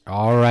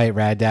All right,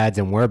 Rad Dads,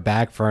 and we're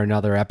back for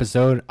another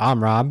episode.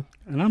 I'm Rob.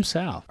 And I'm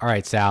Sal. All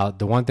right, Sal,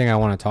 the one thing I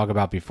want to talk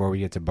about before we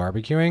get to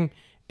barbecuing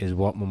is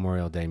what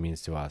Memorial Day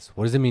means to us.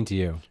 What does it mean to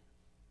you?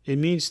 It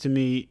means to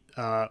me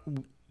to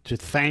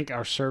thank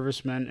our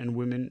servicemen and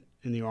women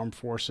in the armed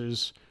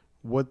forces,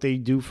 what they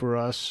do for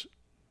us.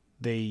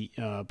 They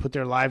put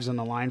their lives on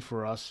the line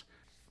for us,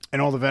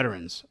 and all the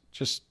veterans.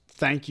 Just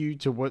thank you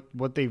to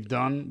what they've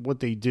done, what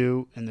they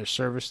do, and their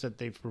service that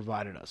they've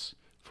provided us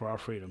for our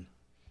freedom.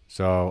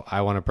 So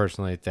I want to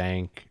personally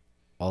thank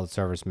all the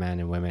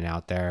servicemen and women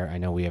out there. I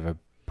know we have a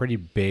pretty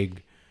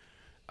big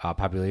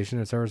population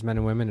of servicemen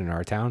and women in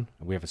our town.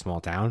 We have a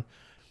small town,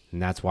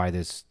 and that's why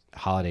this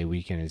holiday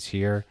weekend is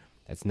here.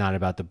 It's not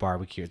about the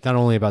barbecue. It's not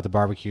only about the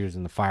barbecues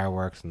and the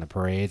fireworks and the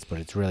parades, but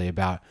it's really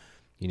about,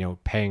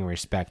 paying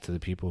respect to the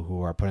people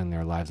who are putting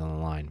their lives on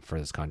the line for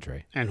this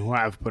country. And who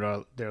have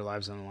put their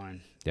lives on the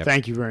line. Yep.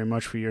 Thank you very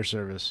much for your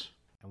service.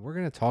 And we're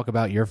going to talk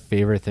about your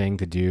favorite thing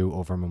to do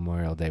over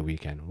Memorial Day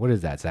weekend. What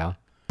is that, Sal?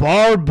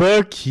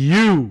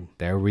 Barbecue.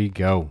 There we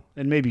go.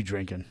 And maybe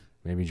drinking.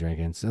 Maybe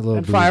drinking. It's a little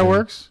And boozing.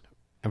 fireworks.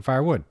 And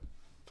firewood.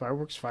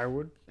 Fireworks,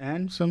 firewood,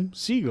 and some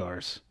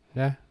cigars.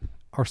 Yeah.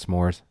 Or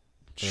s'mores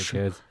for the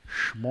kids.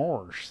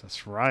 S'mores.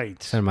 That's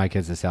right. Send my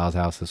kids to Sal's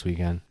house this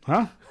weekend.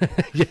 Huh?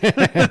 He's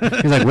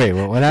like, wait,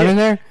 what happened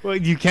there? Well,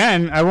 you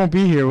can. I won't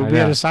be here. We'll I be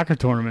at know. a soccer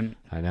tournament.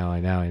 I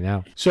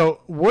know.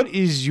 So, what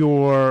is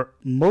your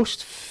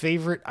most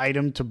favorite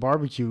item to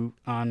barbecue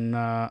on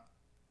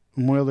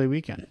Memorial Day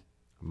weekend?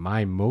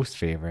 My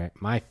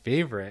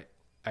favorite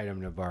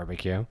item to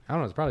barbecue. I don't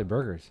know. It's probably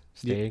burgers,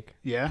 steak.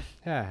 Yeah.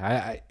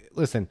 Yeah. I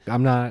listen.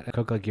 I'm not a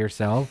cook like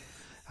yourself.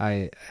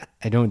 I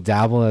don't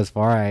dabble as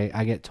far.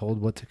 I get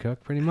told what to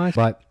cook pretty much.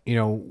 But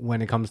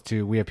when it comes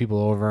to, we have people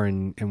over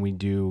and we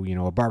do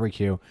a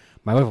barbecue.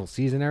 My wife will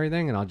season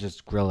everything and I'll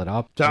just grill it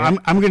up. So Yeah.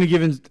 I'm gonna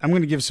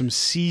give some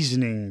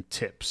seasoning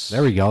tips.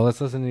 There we go.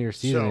 Let's listen to your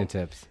seasoning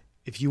tips.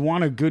 If you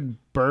want a good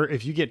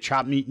if you get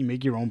chopped meat, you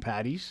make your own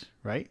patties,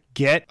 right?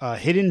 Get a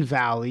Hidden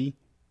Valley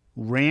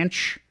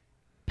ranch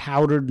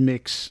powdered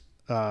mix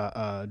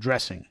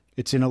dressing.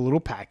 It's in a little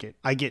packet.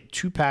 I get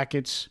 2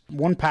 packets,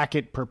 1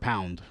 packet per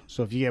pound.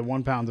 So if you get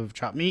 1 pound of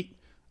chopped meat,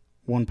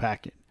 1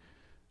 packet.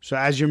 So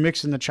as you're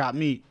mixing the chopped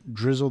meat,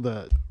 drizzle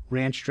the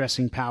ranch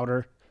dressing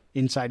powder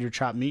inside your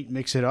chopped meat,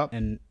 mix it up,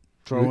 and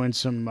throw in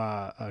some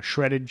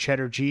shredded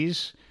cheddar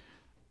cheese.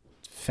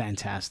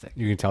 Fantastic.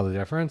 You can tell the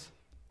difference?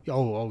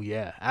 Oh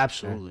yeah,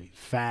 absolutely. Yeah.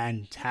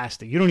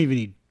 Fantastic. You don't even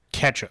need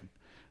ketchup.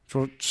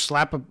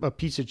 Slap a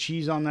piece of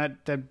cheese on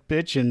that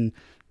bitch and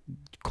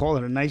call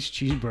it a nice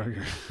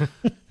cheeseburger.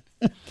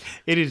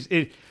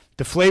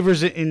 The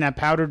flavors in that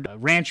powdered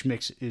ranch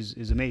mix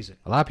is amazing.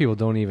 A lot of people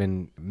don't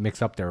even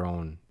mix up their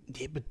own.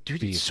 Yeah, but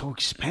dude, beef. it's so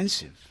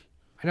expensive.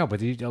 I know,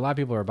 but a lot of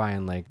people are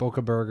buying like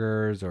Boca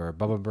Burgers or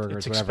Bubba Burgers,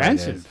 It's whatever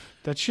expensive. it is.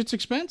 That shit's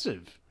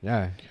expensive.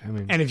 Yeah, I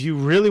mean, And if you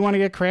really want to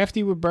get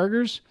crafty with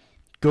burgers,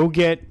 go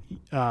get.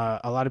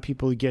 A lot of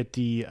people get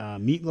the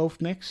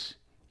meatloaf mix.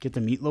 Get the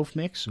meatloaf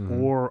mix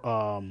or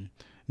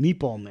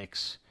meatball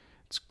mix.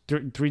 It's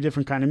 3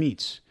 different kind of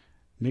meats.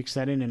 Mix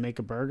that in and make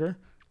a burger.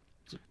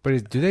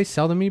 but do they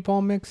sell the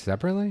meatball mix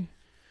separately?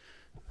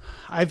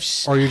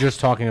 Or you're just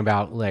talking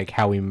about like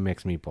how we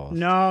mix meatballs?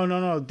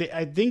 No.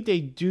 I think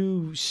they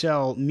do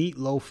sell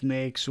meatloaf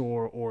mix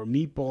or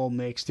meatball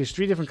mix. There's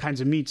 3 different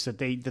kinds of meats that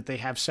they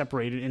have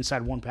separated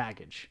inside one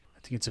package. I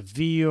think it's a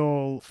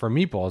veal. For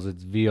meatballs,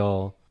 it's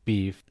veal,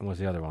 beef, and what's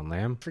the other one?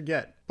 Lamb?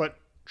 Forget, but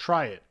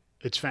try it.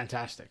 It's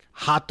fantastic.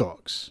 Hot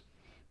dogs.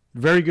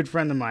 Very good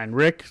friend of mine,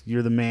 Rick.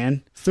 You're the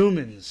man.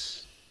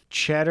 Thuman's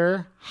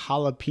cheddar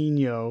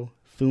jalapeno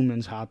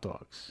Thuman's hot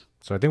dogs.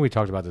 So I think we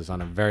talked about this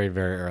on a very,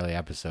 very early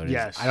episode.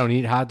 Yes. I don't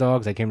eat hot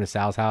dogs. I came to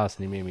Sal's house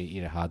and he made me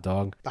eat a hot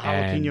dog. The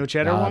jalapeno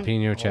cheddar one? The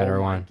jalapeno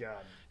cheddar one. God.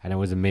 And it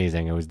was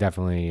amazing. It was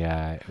definitely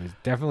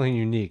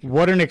unique.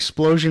 What an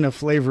explosion of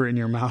flavor in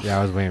your mouth. Yeah,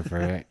 I was waiting for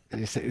it.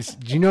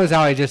 Do you notice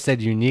how I just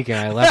said unique and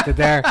I left it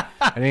there?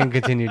 I didn't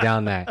continue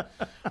down that.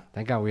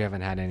 Thank God we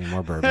haven't had any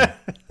more bourbon.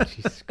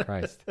 Jesus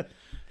Christ.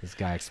 This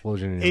guy,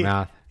 explosion in your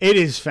mouth. It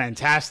is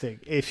fantastic.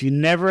 If you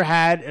never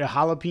had a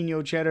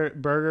jalapeno cheddar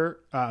burger,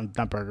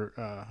 not burger,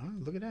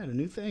 look at that, a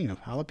new thing, a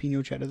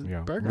jalapeno cheddar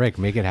burger. Rick,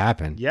 make it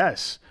happen.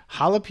 Yes.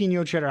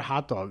 Jalapeno cheddar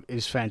hot dog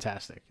is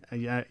fantastic.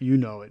 You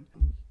know it.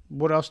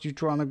 What else do you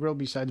throw on the grill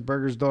besides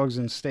burgers, dogs,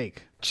 and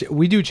steak?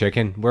 We do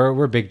chicken.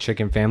 We're a big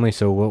chicken family,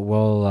 so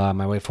we'll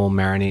my wife will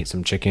marinate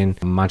some chicken,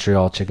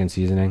 Montreal chicken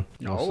seasoning.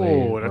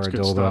 Oh, that's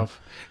good stuff.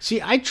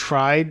 See, I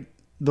tried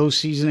those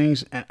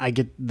seasonings, and I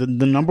get the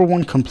number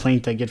one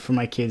complaint I get from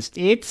my kids.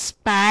 It's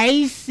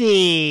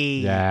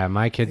spicy. Yeah,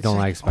 my kids don't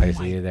like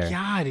spicy either.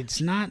 God,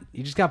 it's not.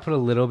 You just got to put a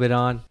little bit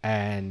on,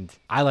 and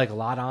I like a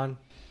lot on,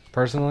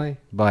 personally.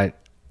 But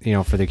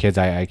for the kids,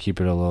 I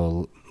keep it a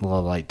little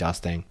light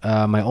dusting.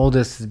 My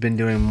oldest has been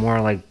doing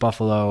more like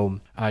buffalo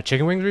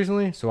chicken wings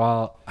recently,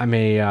 so I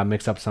may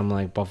mix up some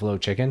like buffalo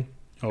chicken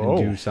and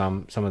do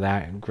some of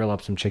that, and grill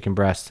up some chicken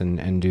breasts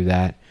and do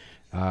that.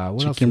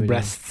 What else do we do?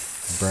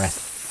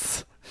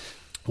 Breasts.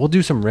 We'll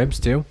do some ribs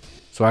too.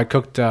 So So I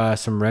cooked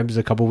some ribs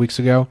a couple weeks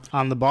ago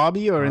On the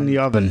barbie or in the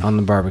oven? on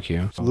the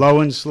barbecue. Low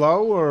and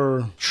slow,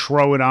 or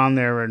throw it on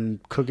there and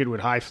cook it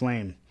with high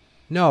flame?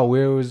 No,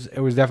 it was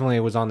definitely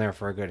on there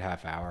for a good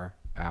half hour.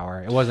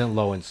 It wasn't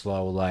low and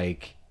slow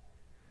like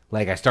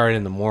I started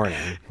in the morning.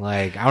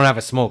 Like I don't have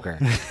a smoker,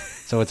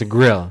 so it's a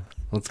grill.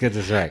 Let's get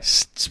this right.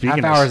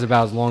 Half hour is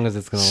about as long as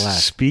it's gonna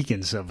last.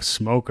 Speaking of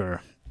smoker,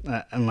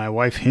 and my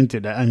wife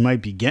hinted I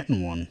might be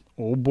getting one.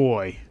 Oh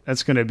boy,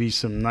 that's gonna be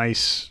some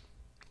nice.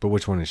 But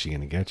which one is she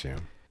gonna get you?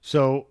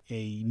 So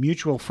a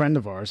mutual friend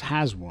of ours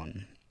has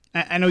one.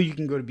 I know you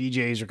can go to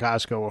BJ's or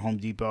Costco or Home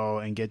Depot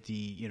and get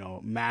the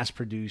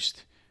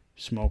mass-produced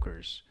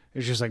smokers.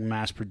 It's just like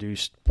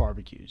mass-produced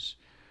barbecues.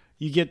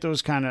 You get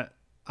those kind of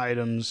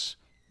items.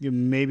 You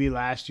maybe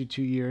last you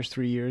 2 years,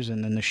 3 years,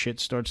 and then the shit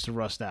starts to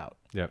rust out.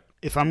 Yep.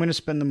 If I'm going to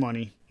spend the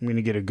money, I'm going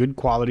to get a good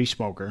quality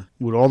smoker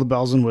with all the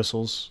bells and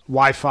whistles,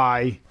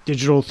 Wi-Fi,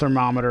 digital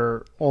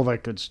thermometer, all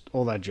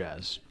that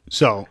jazz.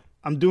 So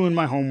I'm doing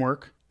my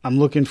homework. I'm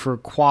looking for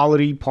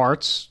quality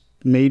parts,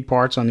 made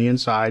parts on the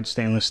inside,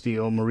 stainless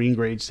steel, marine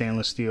grade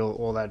stainless steel,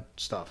 all that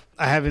stuff.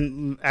 I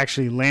haven't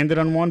actually landed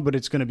on one, but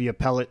it's going to be a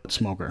pellet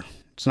smoker.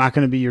 It's not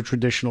going to be your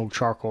traditional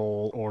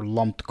charcoal or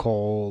lumped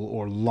coal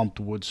or lumped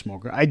wood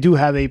smoker. I do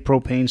have a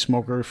propane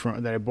smoker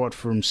that I bought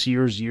from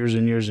Sears years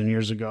and years and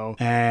years ago,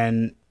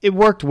 and it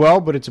worked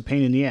well, but it's a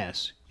pain in the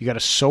ass. You got to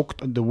soak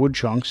the wood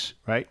chunks,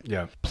 right?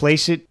 Yeah.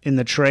 Place it in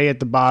the tray at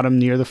the bottom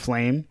near the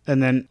flame,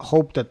 and then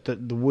hope that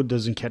the wood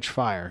doesn't catch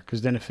fire.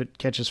 Because then if it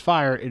catches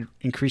fire, it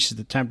increases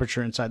the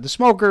temperature inside the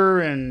smoker.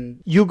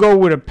 And you go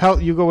with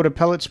a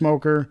pellet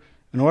smoker,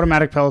 an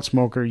automatic pellet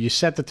smoker. You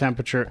set the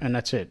temperature, and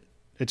that's it.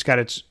 It's got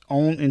its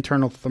own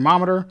internal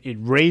thermometer. It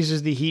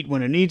raises the heat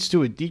when it needs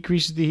to. It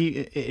decreases the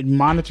heat. It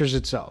monitors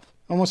itself.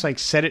 Almost like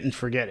set it and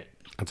forget it.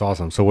 That's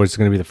awesome. So what's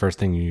going to be the first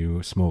thing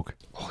you smoke?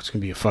 Oh, it's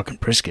going to be a fucking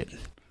brisket.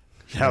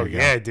 Hell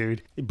yeah,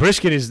 dude.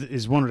 Brisket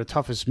is one of the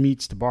toughest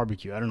meats to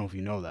barbecue. I don't know if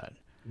you know that.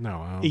 No,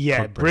 I don't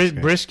Yeah, cook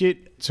brisket. brisket,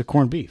 it's a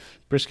corned beef.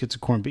 Brisket's a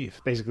corned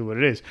beef, basically what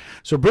it is.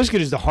 So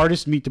brisket is the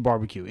hardest meat to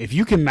barbecue. If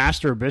you can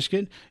master a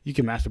brisket, you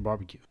can master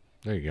barbecue.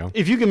 There you go.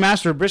 If you can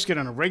master a brisket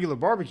on a regular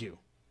barbecue,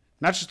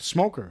 not just a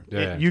smoker,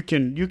 Yeah. you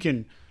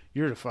can,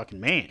 you're the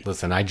fucking man.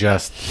 Listen, I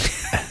just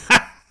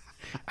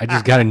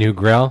got a new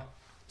grill.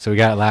 So we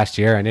got it last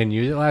year. I didn't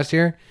use it last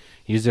year.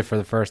 Used it for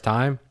the first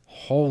time.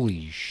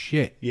 Holy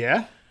shit.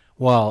 Yeah?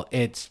 Well,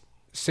 it's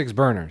 6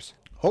 burners.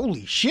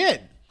 Holy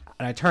shit.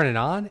 And I turn it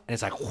on, and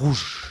it's like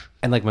whoosh.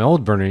 And like my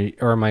old burner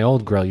or my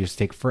old grill used to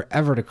take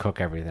forever to cook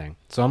everything.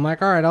 So I'm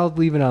like, all right, I'll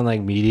leave it on like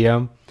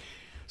medium.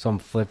 So I'm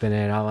flipping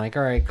it. I'm like,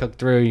 all right, cook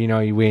through.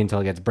 You wait until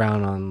it gets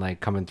brown on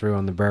like coming through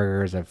on the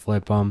burgers. I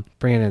flip them,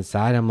 bring it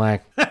inside. I'm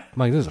like,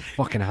 this is a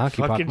fucking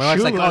hockey puck. My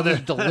wife's like, oh, this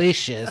is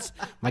delicious.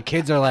 My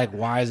kids are like,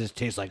 why does this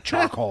taste like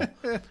charcoal?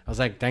 I was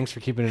like, thanks for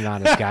keeping it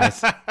honest,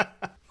 guys.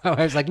 My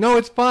wife's like, no,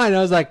 it's fine.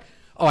 I was like,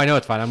 oh, I know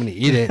it's fine. I'm gonna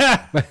eat it.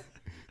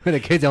 But the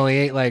kids only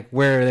ate like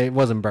where it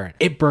wasn't burnt.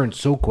 It burned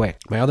so quick.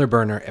 My other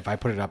burner, if I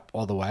put it up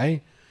all the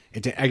way,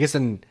 I guess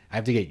then I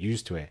have to get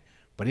used to it.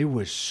 But it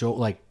was so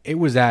like it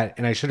was that,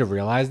 and I should have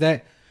realized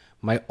that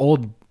my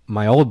old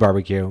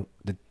barbecue,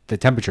 the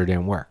temperature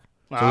didn't work,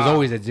 so it was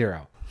always at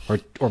 0 or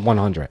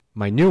 100.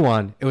 My new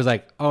one, it was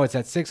like, oh, it's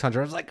at 600.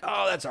 I was like,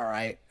 oh, that's all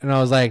right, and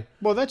I was like,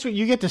 well, that's what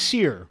you get to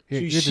sear. So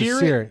you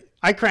sear it.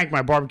 I crank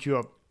my barbecue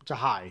up to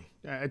high.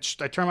 I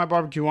turn my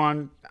barbecue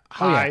on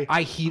high. Oh, yeah.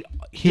 I heat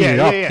it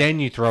up, then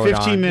you throw it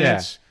on. 15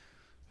 minutes. Yeah.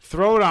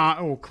 Throw it on.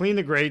 Oh, clean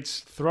the grates.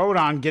 Throw it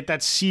on. Get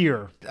that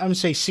sear. I'm gonna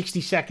say 60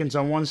 seconds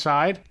on one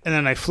side, and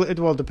then I flip it.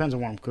 Well, it depends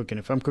on what I'm cooking.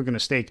 If I'm cooking a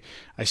steak,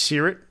 I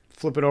sear it,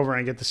 flip it over, and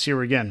I get the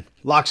sear again.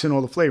 Locks in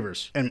all the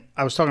flavors. And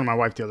I was talking to my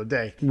wife the other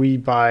day. We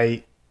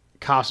buy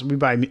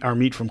our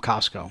meat from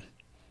Costco,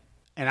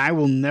 and I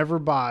will never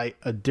buy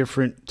a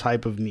different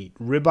type of meat.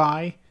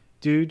 Ribeye,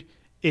 dude,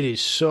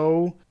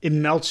 it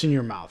melts in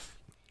your mouth.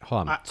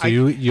 Hold on. So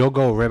you'll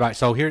go ribeye.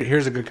 So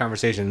here's a good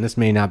conversation. This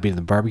may not be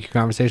the barbecue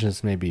conversation.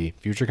 This may be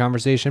future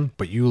conversation.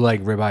 But you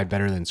like ribeye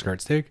better than skirt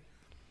steak?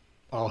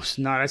 Oh, it's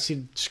not. I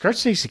see. Skirt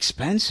steak's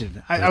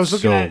expensive. I was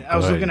looking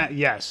at.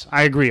 Yes,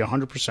 I agree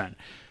 100%.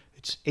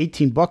 It's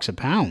 $18 a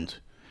pound.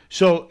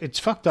 So it's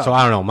fucked up. So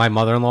I don't know. My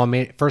mother-in-law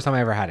made it. First time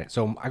I ever had it.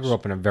 So I grew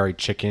up in a very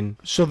chicken.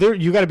 So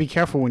you got to be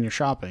careful when you're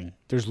shopping.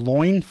 There's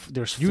loin.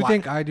 There's you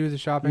think I do the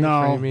shopping?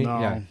 No, for me? No,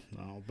 yeah.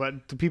 no.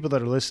 But the people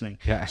that are listening.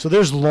 Yeah. So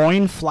there's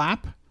loin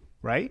flap.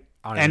 Right?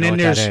 I don't know what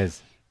that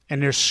is.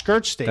 And there's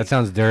skirt steak. That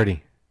sounds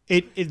dirty.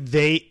 It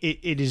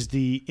is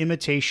the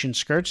imitation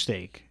skirt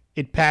steak.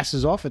 It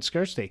passes off at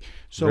skirt steak.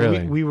 So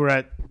really? we were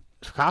at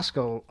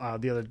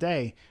Costco the other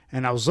day,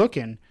 and I was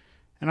looking,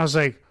 and I was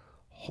like,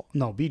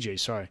 no, BJ,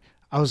 sorry.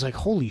 I was like,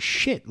 holy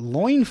shit,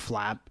 loin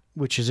flap,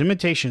 which is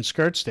imitation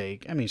skirt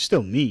steak. I mean, it's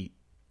still meat,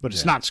 but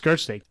it's not skirt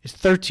steak. It's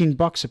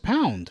 $13 a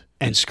pound.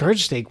 And skirt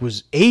steak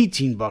was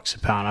 $18 a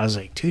pound. I was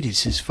like, dude,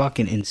 this is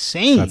fucking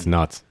insane. That's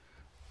nuts.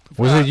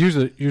 What does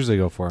it usually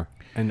go for?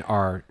 And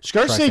our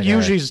skirt steak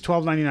usually is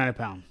 $12.99 a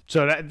pound.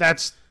 So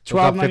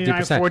 $12.99,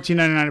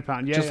 $14.99 a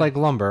pound. Yeah, Just like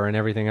lumber and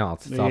everything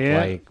else. It's up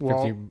like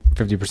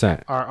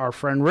 50%. Our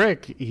friend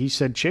Rick, he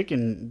said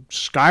chicken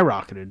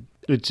skyrocketed.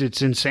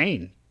 It's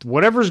insane.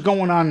 Whatever's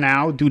going on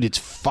now, dude, it's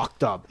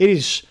fucked up. It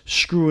is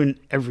screwing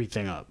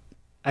everything up.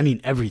 I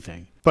mean,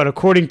 everything. But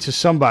according to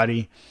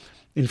somebody,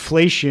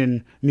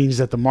 inflation means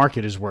that the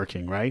market is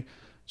working, right?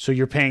 So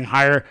you're paying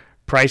higher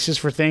prices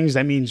for things.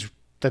 That means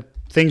that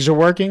things are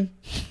working.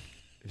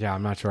 Yeah,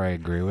 I'm not sure I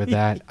agree with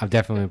that. I'm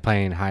definitely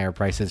paying higher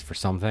prices for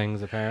some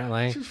things,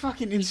 apparently. It's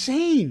fucking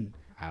insane.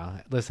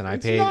 Listen,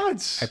 It's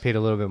nuts. I paid a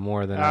little bit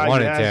more than I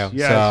wanted to.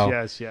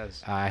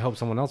 Yes. I hope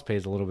someone else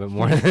pays a little bit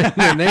more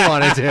than they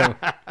wanted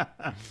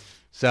to.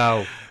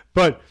 So,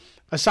 but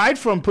aside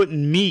from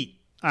putting meat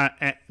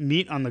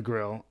on the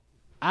grill,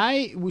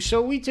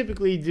 we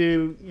typically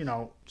do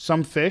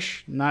some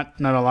fish, not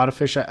a lot of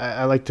fish.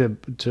 I like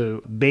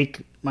to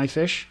bake my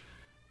fish.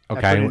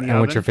 Okay, and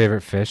what's your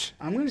favorite fish?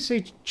 I'm gonna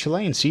say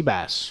Chilean sea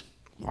bass.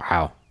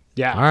 Wow.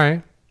 Yeah. All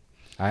right.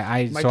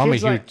 I'm a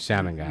huge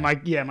salmon guy.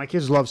 My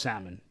kids love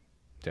salmon.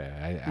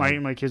 Yeah,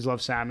 My kids love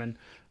salmon.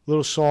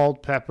 Little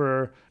salt,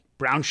 pepper,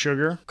 brown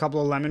sugar, a couple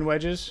of lemon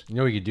wedges. You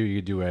know what you could do? You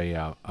could do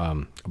a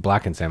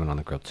blackened salmon on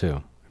the grill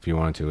too, if you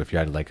wanted to. If you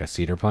had like a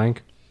cedar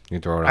plank, you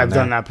could throw it on I've there.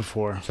 done that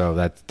before. So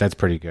that's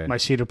pretty good. My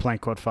cedar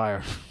plank caught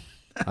fire.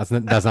 That's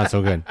not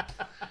so good.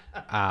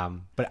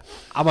 But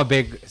I'm a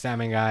big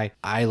salmon guy.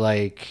 I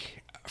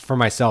like, for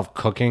myself,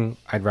 cooking.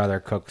 I'd rather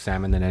cook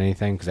salmon than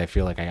anything because I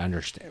feel like I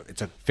understand.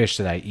 It's a fish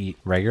that I eat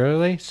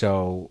regularly,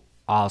 so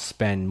I'll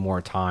spend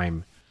more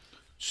time.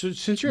 So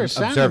since you're a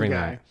salmon observing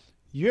guy, that.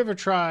 you ever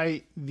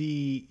try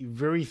the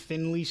very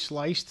thinly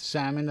sliced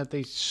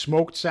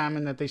smoked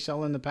salmon that they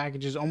sell in the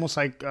packages, almost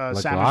like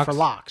salmon lox? for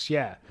lox?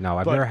 Yeah. No,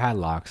 I've never had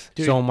lox.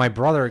 Dude. So my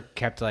brother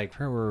kept like,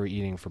 we were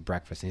eating for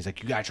breakfast, and he's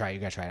like, "You gotta try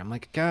it. I'm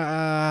like,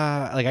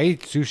 like I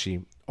eat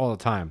sushi all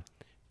the time.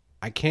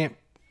 I can't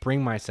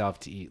bring myself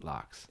to eat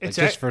lox.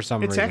 Just for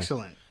some reason. It's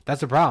excellent.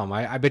 That's the problem.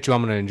 I bet you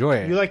I'm gonna enjoy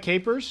it. You like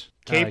capers?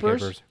 I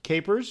like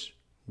Capers,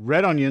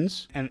 red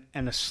onions, and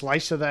a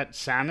slice of that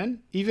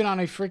salmon, even on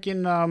a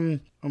freaking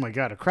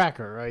a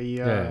cracker, a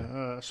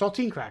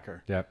saltine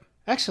cracker. Yep.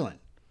 Excellent.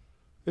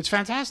 It's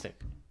fantastic.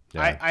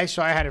 Yeah. I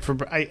had it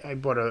I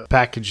bought a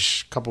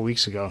package a couple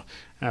weeks ago,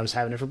 and I was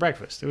having it for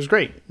breakfast. It was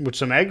great with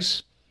some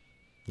eggs.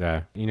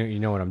 Yeah. You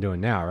know what I'm doing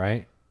now,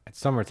 right? It's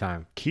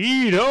summertime.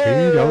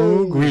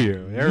 Keto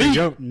Guido. There we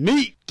go.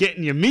 Meat.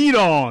 Getting your meat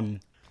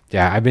on.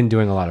 Yeah, I've been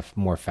doing a lot of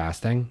more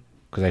fasting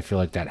because I feel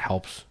like that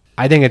helps.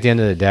 I think at the end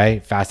of the day,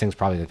 fasting is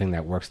probably the thing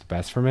that works the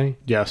best for me.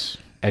 Yes.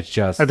 It's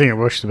just, I think it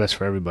works the best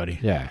for everybody.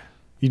 yeah.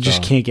 You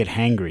just can't get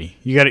hangry.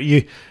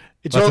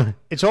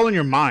 It's all in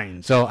your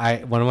mind. So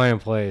one of my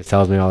employees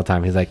tells me all the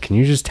time, he's like, "Can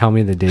you just tell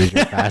me the days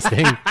you're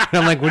fasting?" And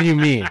I'm like, "What do you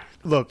mean?"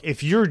 Look,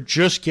 if you're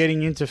just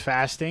getting into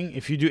fasting,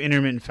 if you do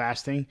intermittent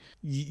fasting,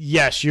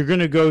 yes, you're going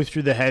to go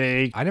through the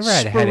headache. I never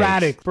had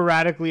headaches.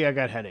 Sporadically, I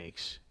got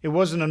headaches. It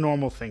wasn't a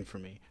normal thing for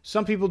me.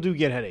 Some people do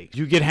get headaches.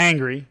 You get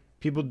hangry.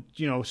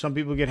 Some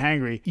people get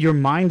hangry. Your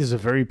mind is a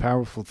very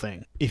powerful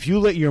thing. If you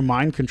let your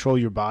mind control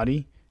your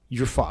body,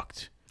 you're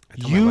fucked. I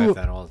tell my wife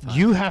that all the time.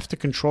 You have to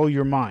control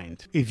your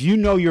mind. If you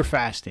know you're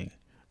fasting,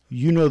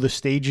 you know the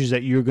stages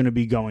that you're going to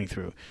be going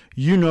through.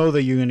 You know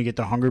that you're going to get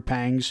the hunger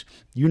pangs.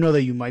 You know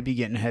that you might be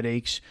getting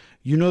headaches.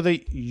 You know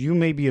that you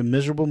may be a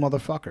miserable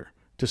motherfucker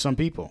to some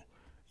people.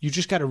 You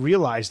just got to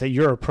realize that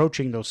you're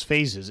approaching those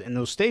phases and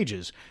those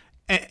stages.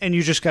 And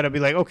you just got to be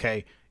like,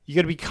 okay, you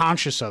got to be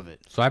conscious of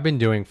it. So I've been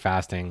doing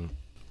fasting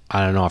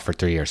on and off for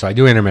 3 years. So I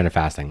do intermittent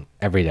fasting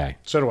every day.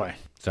 So do I.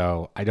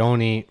 So I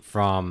don't eat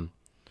from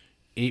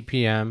 8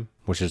 p.m.,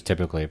 which is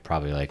typically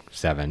probably like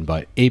 7,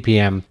 but 8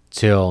 p.m.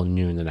 till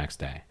noon the next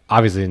day.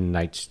 Obviously, in the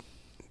nights,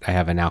 I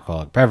have an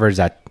alcoholic beverage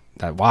that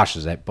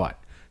washes it, but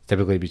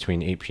typically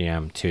between 8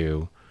 p.m.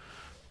 to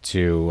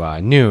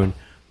noon.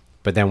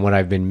 But then what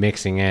I've been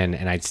mixing in,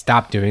 and I'd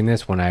stopped doing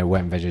this when I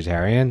went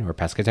vegetarian or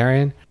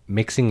pescatarian,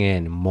 mixing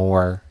in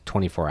more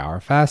 24-hour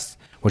fasts,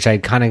 which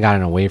I'd kind of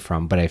gotten away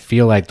from. But I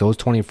feel like those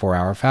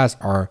 24-hour fasts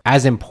are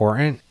as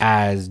important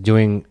as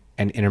doing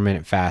an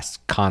intermittent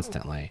fast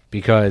constantly,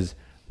 because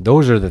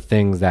those are the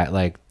things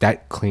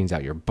that cleans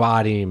out your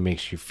body,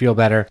 makes you feel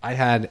better. I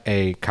had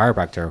a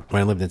chiropractor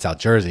when I lived in South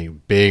Jersey,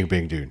 big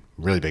dude,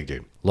 really big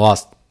dude,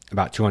 lost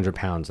about 200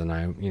 pounds. And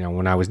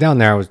when I was down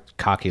there, I was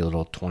cocky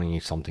little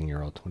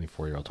 20-something-year-old,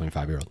 24-year-old,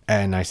 25-year-old.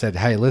 And I said,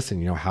 "Hey,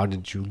 listen, how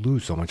did you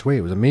lose so much weight?"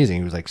 It was amazing.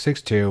 He was like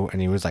 6'2",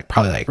 and he was like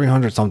probably like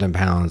 300-something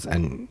pounds.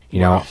 And,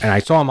 Wow. and I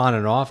saw him on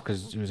and off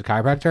because he was a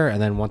chiropractor. And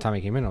then one time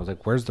I came in, I was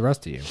like, "Where's the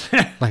rest of you?"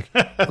 Like,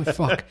 what the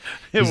fuck?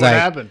 What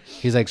happened?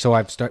 He's like, "So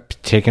I've started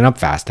taking up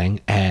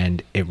fasting,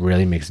 and it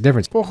really makes a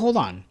difference." Well, hold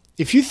on.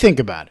 If you think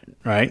about it,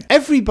 right?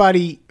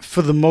 Everybody,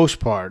 for the most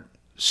part,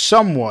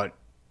 somewhat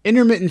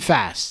intermittent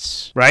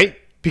fasts, right?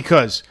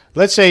 Because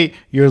let's say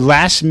your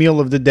last meal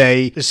of the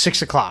day is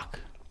 6 o'clock.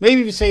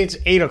 Maybe you say it's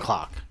 8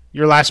 o'clock,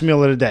 your last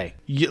meal of the day.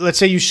 Let's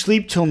say you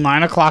sleep till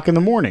 9 o'clock in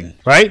the morning,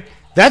 right?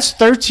 That's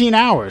 13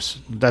 hours.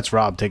 That's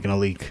Rob taking a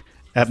leak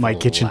at my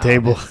kitchen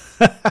table.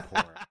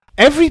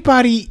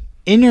 Everybody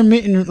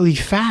intermittently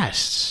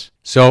fasts.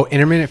 So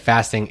intermittent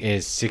fasting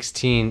is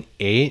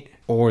 16-8,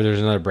 or there's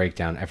another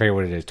breakdown. I forget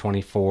what it is,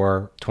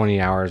 24,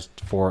 20 hours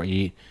before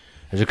eat.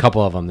 There's a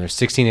couple of them. There's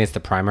 16-8 is the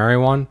primary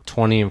one,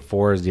 20 and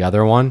 4 is the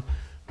other one.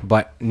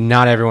 But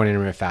not everyone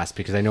intermittent fasts,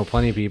 because I know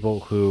plenty of people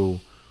who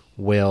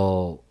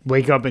will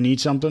Wake up and eat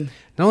something.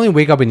 not only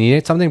wake up and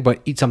eat something, but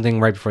eat something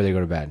right before they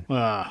go to bed.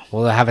 Well,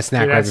 they'll have a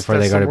snack right before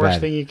they go to That's the worst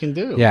bed. thing you can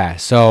do. Yeah,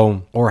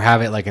 so, or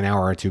have it like an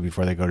hour or two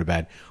before they go to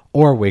bed,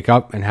 or wake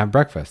up and have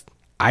breakfast.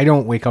 I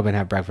don't wake up and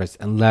have breakfast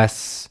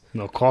unless...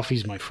 No,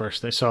 coffee's my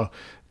first day. So,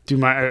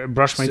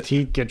 brush my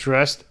teeth, get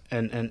dressed,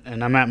 and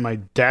I'm at my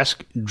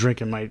desk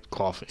drinking my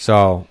coffee.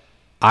 So,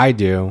 I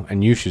do,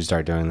 and you should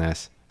start doing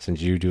this,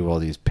 since you do all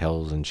these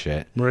pills and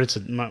shit.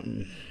 Maritza,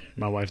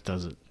 my wife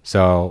does it.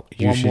 So,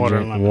 you Warm should water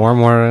drink and lemon. warm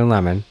water and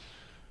lemon,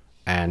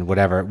 and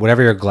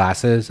whatever your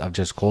glass is of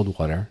just cold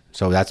water.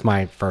 So, that's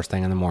my first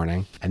thing in the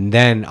morning. And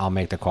then I'll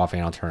make the coffee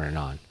and I'll turn it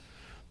on.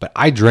 But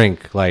I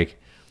drink, like,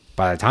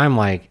 by the time,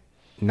 like,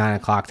 9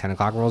 o'clock, 10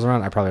 o'clock rolls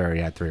around, I probably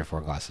already had 3 or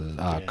 4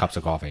 cups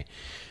of coffee.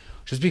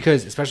 Just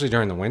because, especially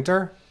during the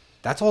winter,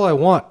 that's all I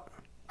want.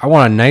 I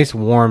want a nice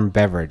warm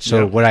beverage.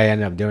 So what I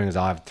end up doing is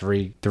I'll have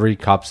three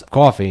cups of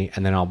coffee,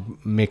 and then I'll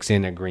mix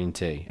in a green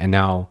tea. And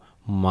now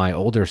my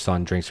older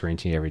son drinks green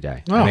tea every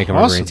day. I make him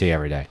a green tea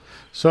every day.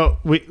 So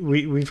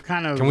we've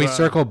kind of... Can we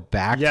circle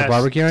back to yes,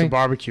 barbecuing? to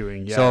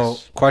barbecuing, yes. So,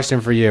 question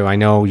for you. I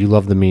know you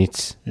love the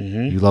meats.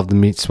 You love the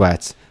meat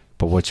sweats.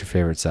 But what's your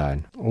favorite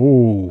side?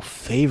 Oh,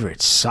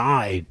 favorite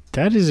side.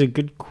 That is a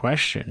good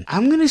question.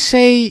 I'm going to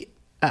say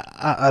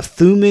a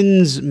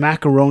Thuman's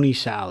macaroni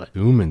salad.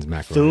 Thuman's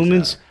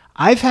macaroni salad.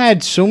 I've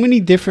had so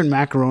many different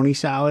macaroni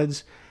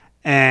salads,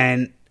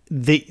 and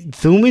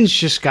Thuman's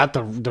just got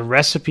the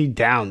recipe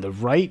down. The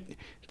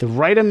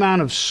right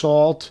amount of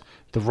salt,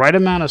 the right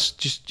amount of it's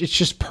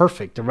just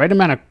perfect. The right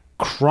amount of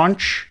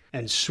crunch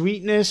and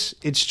sweetness.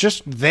 It's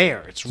just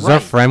there. It's Does right. our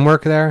friend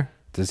work there?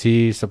 Does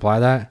he supply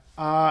that?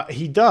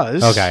 He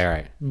does. Okay, all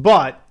right.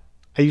 But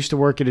I used to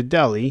work at a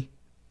deli,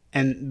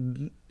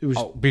 and it was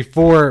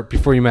before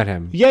you met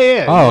him.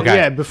 yeah. Oh, okay.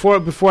 Yeah,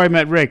 before I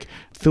met Rick,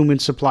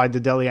 Thuman supplied the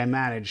deli I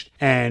managed,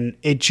 and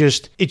it's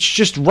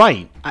just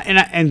right.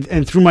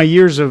 And through my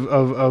years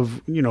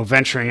of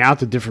venturing out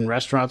to different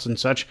restaurants and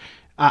such,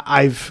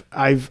 I've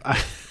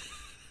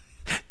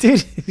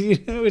dude,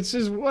 it's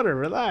just water.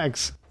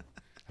 Relax.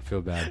 I feel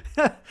bad.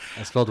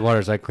 I spilled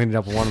water, so I cleaned it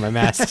up with one of my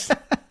masks.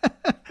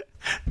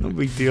 No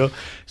big deal.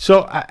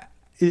 So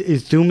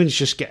Thuman's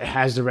just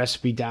has the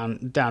recipe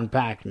down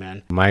packed,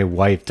 man. My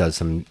wife does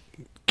some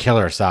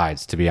killer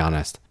sides, to be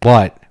honest.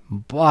 But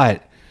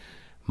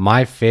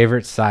my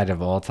favorite side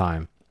of all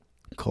time.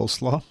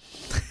 Coleslaw.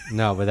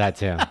 No, but that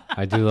too.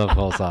 I do love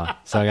coleslaw.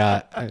 So I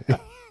got,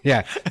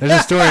 yeah. There's a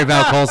story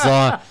about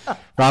coleslaw.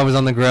 Rob was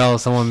on the grill.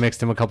 Someone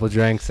mixed him a couple of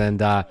drinks,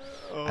 and I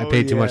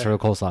paid too much for the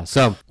coleslaw.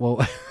 So,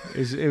 well,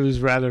 it was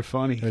rather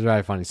funny. It was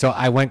rather funny. So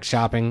I went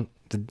shopping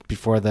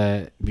before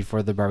the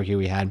barbecue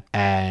we had,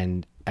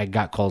 and I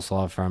got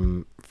coleslaw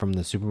from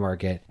the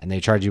supermarket, and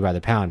they charge you by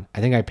the pound. I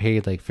think I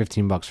paid like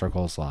 $15 for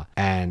coleslaw,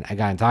 and I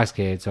got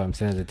intoxicated. So I'm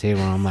sitting at the table,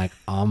 and I'm like,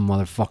 I'm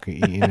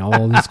motherfucking eating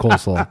all this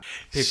coleslaw.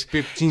 Paid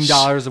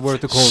 $15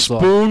 worth of coleslaw.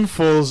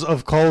 Spoonfuls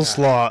of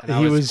coleslaw. Yeah,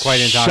 he was quite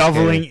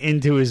shoveling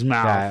into his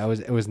mouth.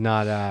 Yeah, it was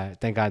not.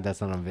 Thank God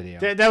that's not on video.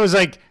 That was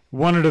like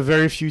one of the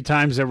very few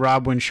times that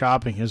Rob went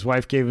shopping. His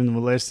wife gave him a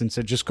list and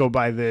said, "Just go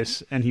buy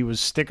this," and he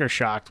was sticker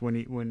shocked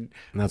when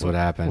what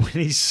happened when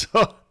he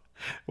saw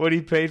what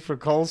he paid for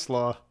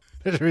coleslaw.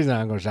 There's a reason I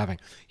don't go shopping.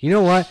 You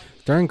know what?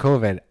 During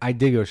COVID, I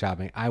did go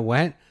shopping. I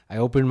went, I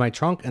opened my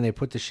trunk, and they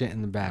put the shit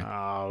in the bag.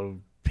 Oh,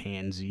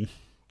 pansy.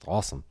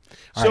 Awesome.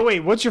 All right. Wait,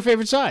 what's your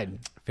favorite side?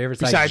 Favorite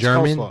side, Besides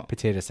German coleslaw.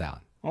 potato salad.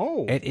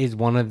 Oh. It is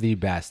one of the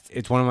best.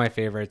 It's one of my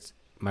favorites.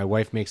 My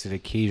wife makes it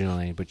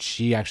occasionally, but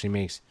she actually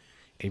makes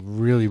a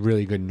really,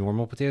 really good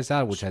normal potato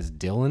salad, which has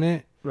dill in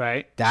it.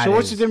 Right. That so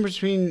what's the is- difference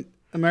between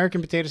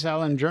American potato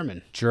salad and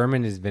German?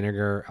 German is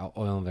vinegar,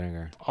 oil and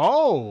vinegar.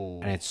 Oh.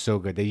 And it's so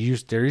good. There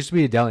used to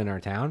be a deli in our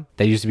town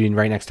that used to be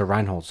right next to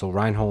Reinhold's. So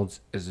Reinhold's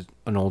is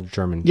an old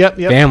German Yep.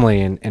 family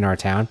in our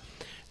town.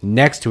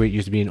 Next to it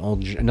used to be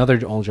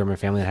another old German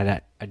family that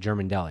had a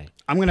German deli.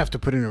 I'm going to have to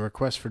put in a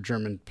request for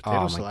German potato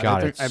Oh my salad.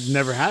 God, I've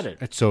never had it.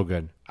 It's so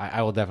good.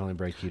 I will definitely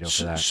break keto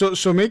for that.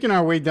 So making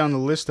our way down the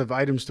list of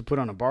items to put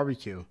on a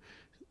barbecue,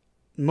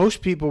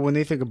 most people, when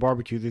they think of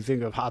barbecue, they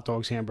think of hot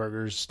dogs,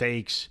 hamburgers,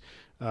 steaks,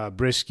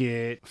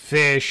 brisket,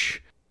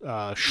 fish,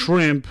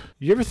 shrimp.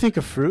 You ever think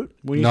of fruit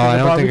when you No, think I of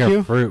don't barbecue? think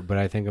of fruit, but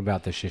I think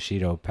about the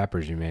shishito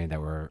peppers you made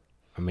that were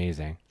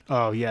amazing.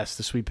 Oh, yes,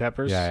 the sweet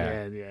peppers.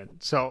 Yeah.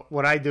 So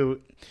what I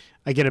do,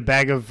 I get a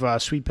bag of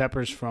sweet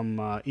peppers from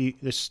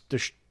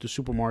the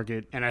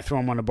supermarket, and I throw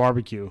them on a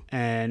barbecue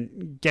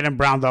and get them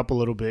browned up a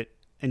little bit,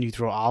 and you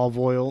throw olive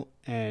oil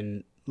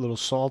and a little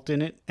salt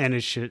in it, and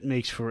it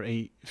makes for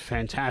a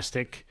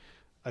fantastic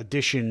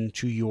addition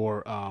to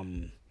your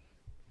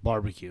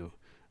barbecue.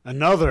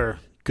 Another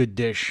good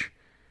dish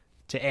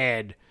to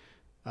add,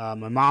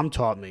 my mom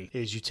taught me,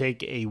 is you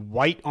take a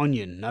white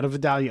onion, not a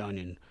Vidalia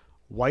onion,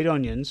 white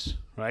onions,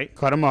 right?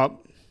 Cut them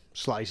up,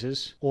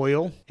 slices,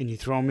 oil, and you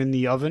throw them in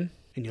the oven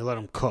and you let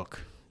them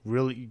cook.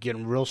 Really, you get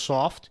them real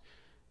soft.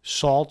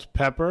 Salt,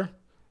 pepper.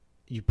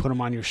 You put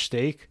them on your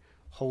steak.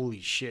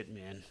 Holy shit,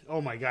 man.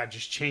 Oh my God,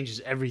 just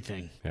changes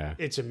everything. Yeah.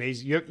 It's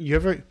amazing. You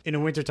ever, in the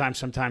wintertime,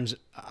 sometimes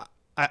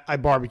I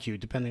barbecue,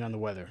 depending on the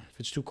weather. If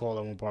it's too cold,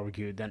 I won't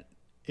barbecue. Then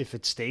if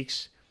it's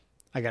steaks,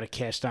 I got a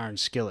cast iron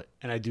skillet.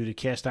 And I do the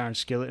cast iron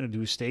skillet and I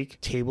do a steak.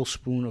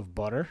 Tablespoon of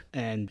butter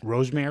and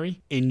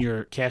rosemary in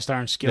your cast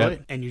iron skillet.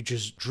 Yep. And you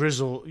just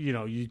drizzle,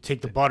 you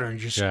take the butter and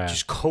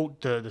just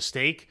coat the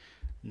steak.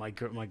 My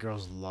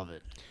girls love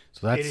it.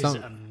 So that's It is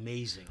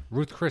amazing.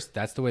 Ruth Chris,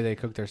 that's the way they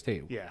cook their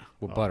steak. Yeah.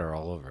 With butter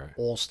all over it.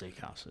 All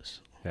steakhouses.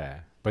 Yeah.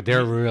 But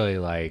they're really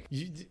like...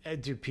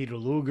 Dude, Peter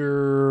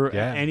Luger,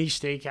 Yeah. any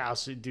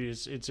steakhouse, dude,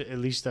 it's at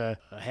least a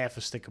half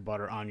a stick of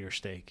butter on your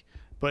steak.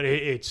 But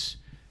it's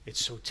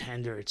so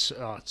tender. It's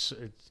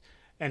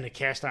and the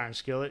cast iron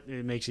skillet,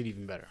 it makes it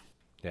even better.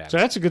 Yeah. So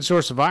that's a good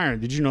source of iron.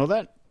 Did you know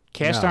that?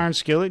 Cast No. iron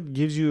skillet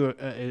gives you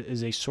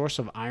is a source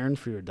of iron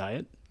for your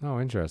diet. Oh,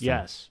 interesting.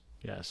 Yes.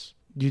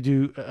 Do you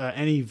do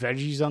any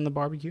veggies on the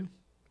barbecue?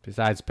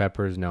 Besides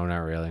peppers, no, not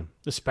really.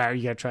 You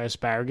gotta try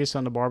asparagus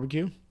on the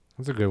barbecue.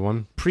 That's a good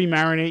one.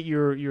 Pre-marinate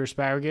your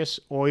asparagus,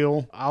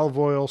 olive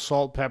oil,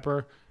 salt,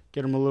 pepper.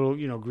 Get them a little,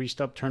 greased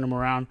up. Turn them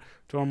around.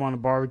 Throw them on the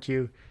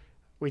barbecue.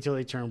 Wait till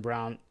they turn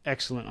brown.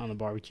 Excellent on the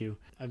barbecue.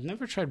 I've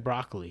never tried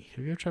broccoli.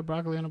 Have you ever tried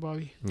broccoli on a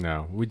barbecue?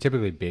 No, we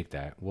typically bake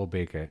that. We'll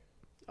bake it.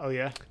 Oh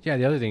yeah. Yeah,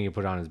 the other thing you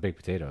put on is baked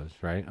potatoes,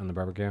 right? On the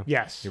barbecue.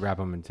 Yes. You wrap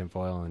them in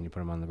tinfoil and you put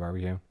them on the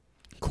barbecue.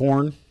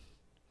 Corn.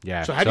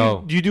 Yeah. So how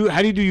do you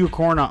do your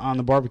corn on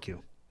the barbecue?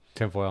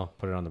 Tinfoil,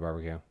 put it on the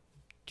barbecue.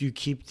 Do you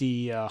keep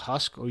the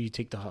husk or you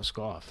take the husk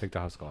off? Take the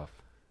husk off.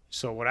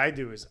 So what I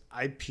do is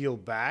I peel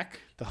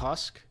back the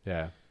husk.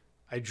 Yeah.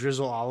 I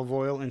drizzle olive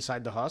oil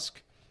inside the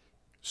husk,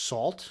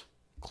 salt,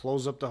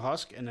 close up the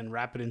husk, and then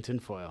wrap it in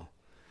tinfoil.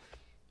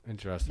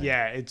 Interesting.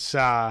 Yeah, it's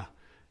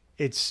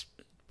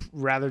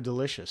rather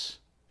delicious.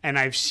 And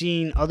I've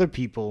seen other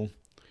people,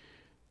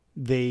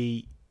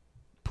 they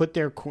put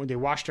their corn, they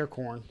wash their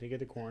corn, they get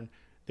the corn,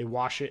 they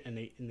wash it and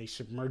they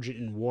submerge it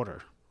in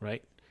water,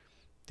 right?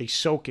 They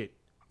soak it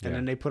and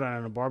then they put it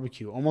on a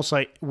barbecue, almost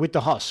like with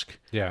the husk.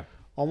 Yeah.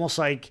 Almost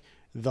like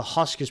the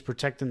husk is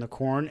protecting the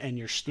corn and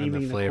you're steaming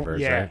And the flavors, corn.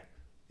 Yeah. right?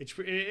 It's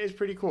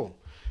pretty cool.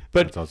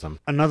 But That's awesome.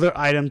 another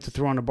item to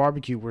throw on a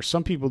barbecue where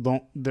some people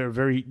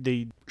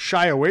they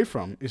shy away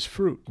from is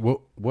fruit.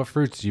 What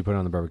fruits do you put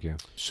on the barbecue?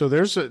 So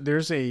there's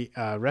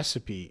a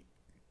recipe,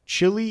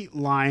 chili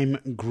lime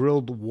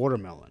grilled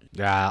watermelon.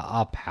 Yeah,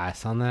 I'll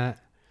pass on that.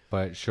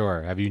 But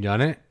sure, have you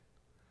done it?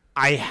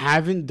 I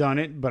haven't done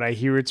it, but I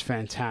hear it's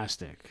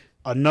fantastic.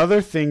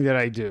 Another thing that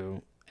I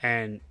do,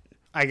 and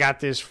I got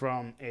this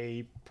from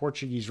a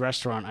Portuguese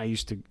restaurant I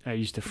used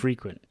to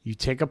frequent. You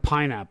take a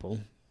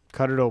pineapple,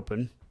 cut it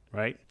open,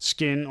 right?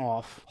 Skin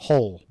off,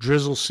 whole.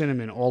 Drizzle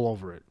cinnamon all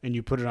over it, and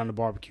you put it on the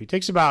barbecue. It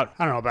takes about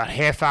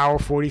half hour,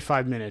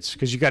 45 minutes,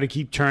 because you got to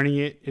keep turning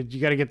it.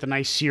 You got to get the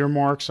nice sear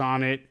marks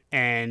on it,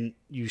 and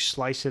you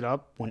slice it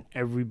up when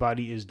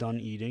everybody is done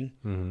eating.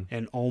 Mm-hmm.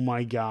 And oh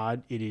my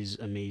God, it is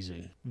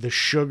amazing. The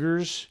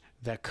sugars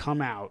that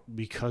come out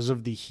because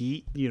of the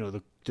heat,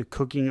 the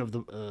cooking of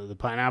the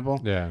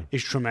pineapple,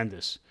 is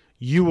tremendous.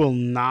 You will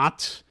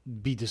not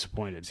be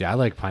disappointed. See, I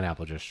like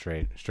pineapple just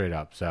straight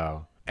up.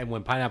 So, and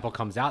when pineapple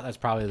comes out, that's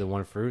probably the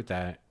one fruit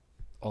that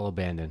I'll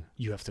abandon.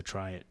 You have to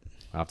try it.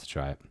 I'll have to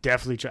try it.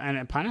 Definitely try.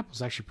 And pineapple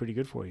is actually pretty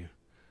good for you.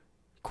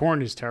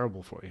 Corn is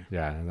terrible for you.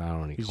 Yeah, I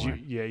don't eat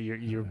corn.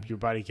 Your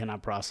body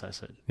cannot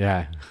process it.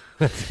 Yeah.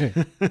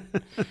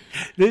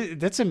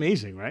 That's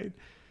amazing, right?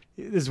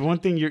 There's one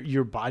thing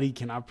your body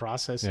cannot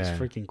process is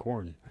freaking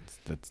corn.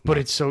 But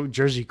it's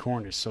Jersey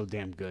corn is so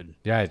damn good.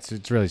 Yeah, it's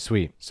really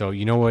sweet. So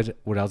you know what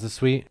else is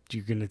sweet?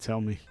 You're gonna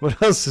tell me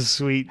what else is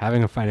sweet?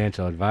 Having a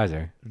financial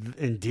advisor.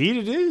 Indeed,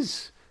 it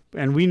is,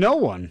 and we know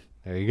one.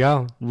 There you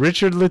go.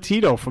 Richard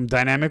Latito from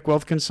Dynamic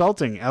Wealth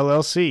Consulting,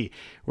 LLC,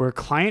 where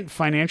client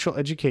financial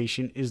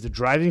education is the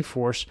driving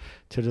force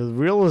to the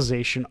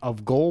realization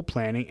of goal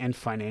planning and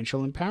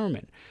financial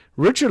empowerment.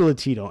 Richard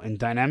Latito and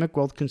Dynamic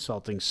Wealth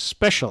Consulting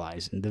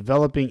specialize in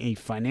developing a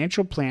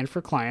financial plan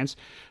for clients,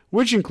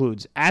 which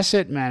includes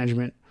asset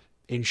management,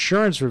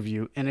 insurance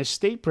review, and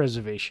estate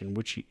preservation,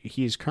 which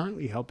he is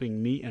currently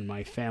helping me and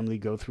my family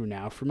go through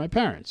now for my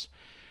parents.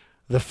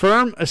 The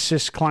firm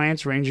assists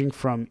clients ranging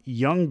from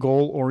young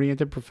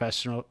goal-oriented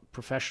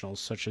professionals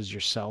such as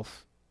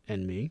yourself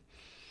and me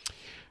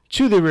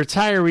to the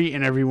retiree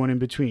and everyone in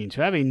between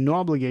to have a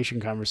no-obligation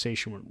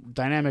conversation with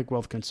Dynamic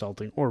Wealth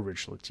Consulting or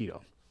Rich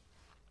Latito.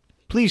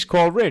 Please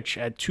call Rich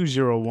at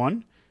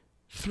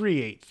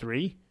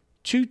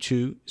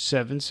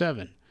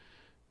 201-383-2277.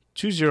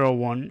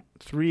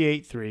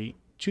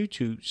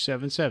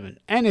 201-383-2277.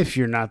 And if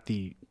you're not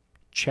the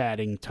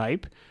chatting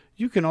type,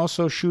 you can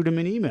also shoot him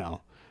an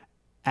email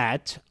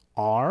at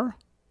rlotito,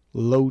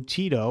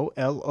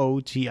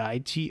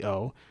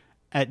 Lotito,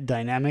 at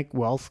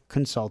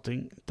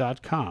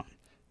dynamicwealthconsulting.com.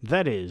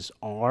 That is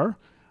rlotito,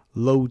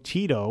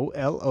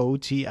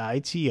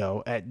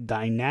 Lotito, at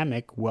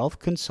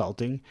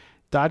dynamicwealthconsulting.com.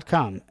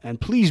 salrad.com.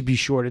 And please be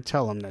sure to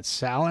tell them that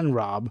Sal and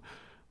Rob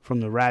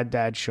from the Rad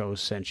Dad Show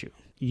sent you.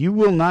 You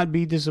will not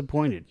be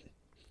disappointed.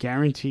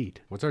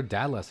 Guaranteed. What's our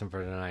dad lesson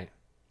for tonight?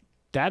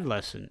 Dad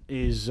lesson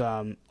is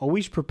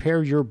always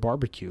prepare your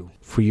barbecue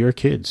for your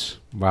kids.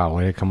 Wow,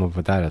 way to come up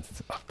with that off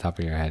the top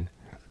of your head.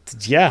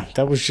 Yeah,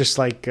 that was just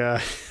like...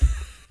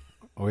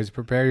 Always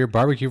prepare your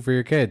barbecue for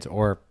your kids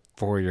or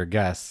for your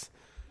guests.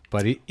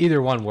 But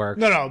either one works.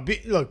 No.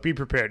 Be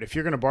prepared. If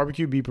you're going to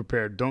barbecue, be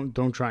prepared.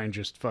 Don't try and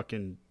just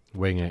fucking...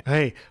 Wing it.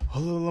 Hey,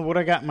 what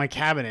I got in my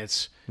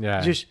cabinets.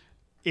 Yeah. Just...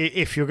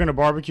 If you're going to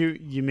barbecue,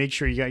 you make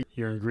sure you got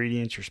your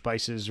ingredients, your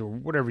spices, or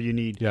whatever you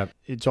need. Yep.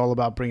 It's all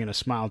about bringing a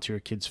smile to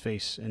your kid's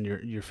face and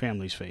your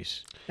family's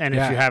face. And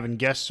Yeah. if you're having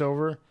guests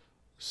over,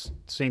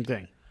 same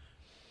thing.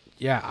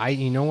 Yeah,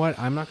 you know what?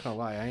 I'm not going to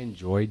lie. I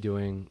enjoy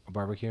doing a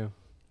barbecue.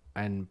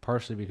 And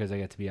partially because I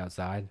get to be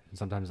outside and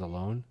sometimes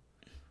alone.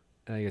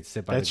 And I get to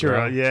sit by the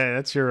grill.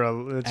 That's your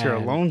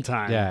alone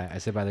time. Yeah, I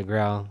sit by the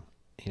grill.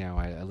 You know,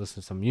 I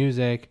listen to some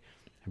music,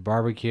 I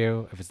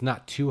barbecue. If it's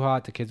not too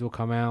hot, the kids will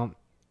come out.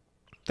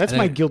 That's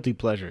my guilty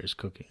pleasure is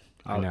cooking.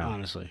 I know.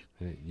 Honestly.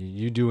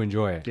 You do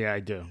enjoy it. Yeah,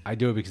 I do. I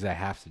do it because I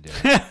have to do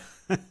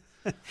it.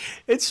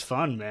 It's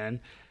fun,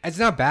 man. It's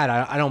not bad.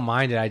 I don't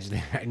mind it.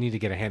 I need to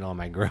get a handle on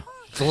my grill.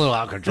 It's a little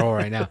out of control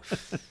right now.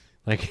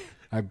 Like,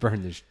 I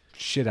burned the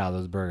shit out of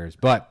those burgers.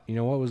 But you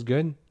know what was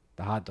good?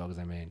 The hot dogs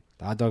I made.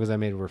 The hot dogs I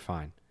made were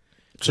fine.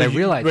 So I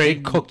realized they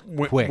cooked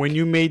quick. When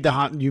you made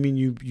you mean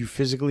you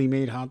physically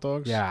made hot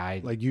dogs? Yeah,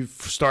 like you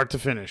start to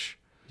finish.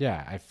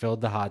 Yeah, I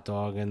filled the hot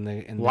dog in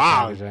the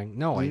Wow. packaging.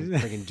 No, I didn't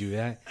freaking do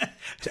that.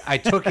 I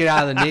took it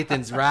out of the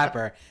Nathan's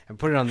wrapper and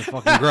put it on the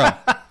fucking grill.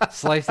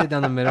 Sliced it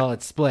down the middle.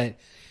 It split.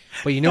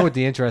 But you know what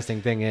the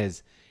interesting thing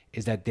is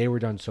that they were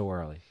done so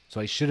early. So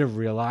I should have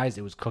realized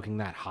it was cooking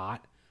that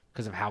hot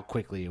because of how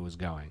quickly it was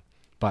going.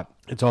 But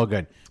it's all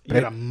good. You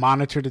But gotta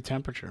monitor the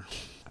temperature.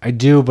 I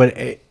do, but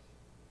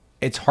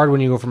it's hard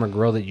when you go from a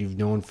grill that you've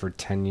known for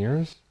 10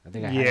 years. I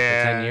think I had it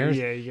for 10 years.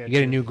 Yeah, you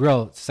get a new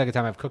grill. It's the second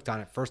time I've cooked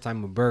on it. First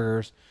time with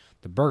burgers.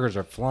 The burgers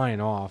are flying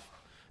off.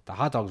 The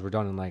hot dogs were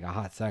done in like a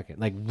hot second,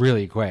 like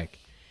really quick.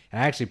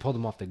 And I actually pulled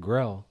them off the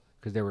grill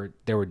because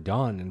they were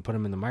done and put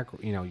them in the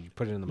you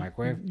put it in the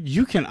microwave.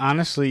 You can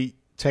honestly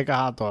take a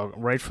hot dog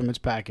right from its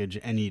package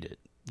and eat it.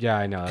 Yeah,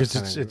 I know.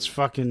 Because it's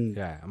fucking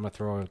yeah. I'm gonna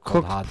throw a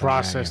cooked, hot dog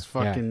processed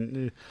fucking.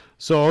 Yeah.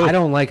 So I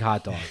don't like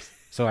hot dogs,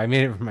 so I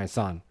made it for my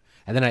son.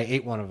 And then I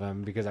ate one of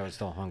them because I was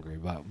still hungry.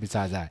 But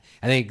besides that,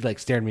 and then he like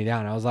stared me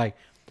down. I was like,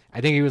 I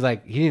think he was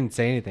like, he didn't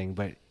say anything,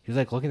 but he was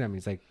like looking at me.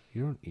 He's like,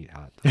 you don't eat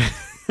hot dogs.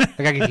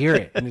 Like I could hear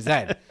it in his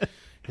head.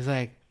 He's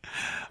like,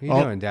 what are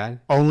you doing, Dad?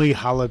 Only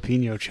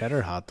jalapeno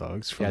cheddar hot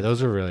dogs. Yeah,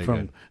 those are really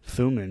from good.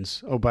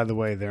 Thumann's. Oh, by the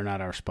way, they're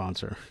not our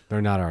sponsor.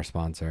 They're not our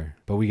sponsor,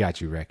 but we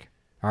got you, Rick.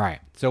 All right.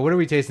 So what are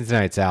we tasting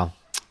tonight, Sal?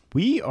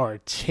 We are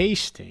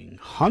tasting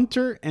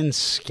Hunter and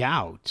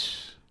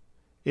Scout.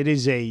 It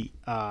is a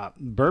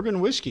bourbon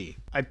whiskey.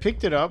 I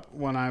picked it up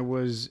when I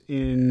was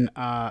in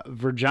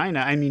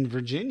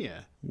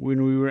Virginia,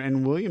 when we were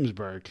in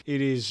Williamsburg.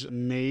 It is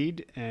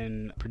made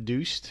and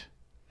produced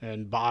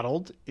and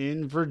bottled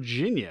in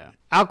Virginia.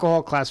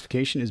 Alcohol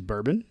classification is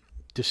bourbon.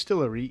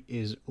 Distillery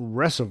is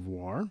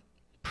Reservoir.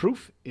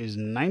 Proof is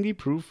 90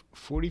 proof,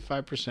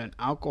 45%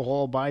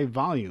 alcohol by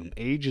volume.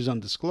 Age is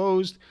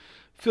undisclosed.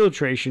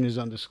 Filtration is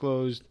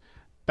undisclosed.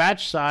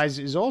 Batch size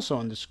is also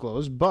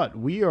undisclosed, but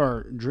we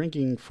are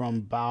drinking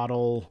from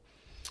bottle.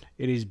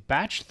 It is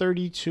batch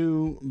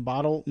 32,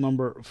 bottle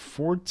number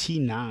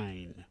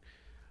 49.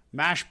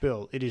 Mash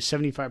bill, it is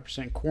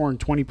 75% corn,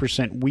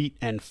 20% wheat,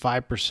 and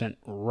 5%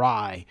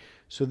 rye.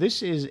 So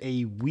this is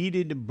a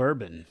wheated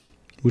bourbon,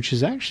 which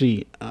is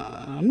actually,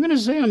 I'm going to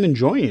say I'm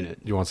enjoying it.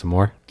 You want some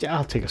more? Yeah,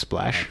 I'll take a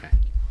splash. Okay.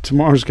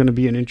 Tomorrow's going to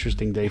be an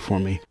interesting day for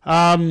me.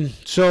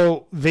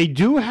 So they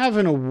do have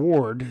an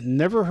award.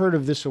 Never heard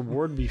of this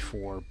award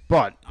before,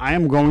 but I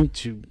am going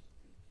to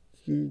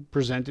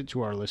present it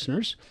to our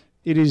listeners.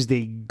 It is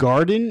the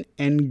Garden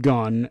and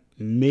Gun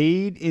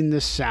Made in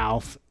the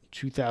South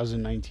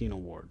 2019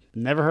 award.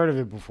 Never heard of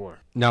it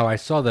before. No, I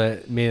saw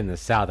the Made in the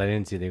South. I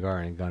didn't see the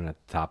Garden and Gun at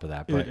the top of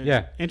that, but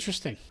yeah.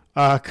 Interesting.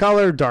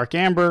 Color, dark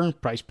amber.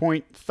 Price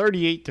point,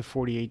 $38 to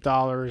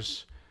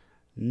 $48.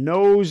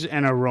 Nose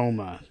and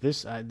aroma.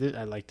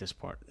 I like this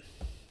part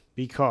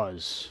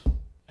because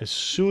as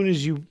soon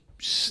as you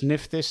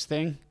sniff this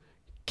thing,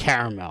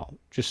 caramel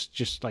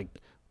just like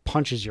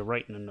punches you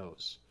right in the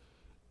nose.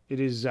 It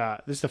is this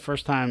is the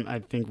first time I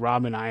think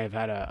Rob and I have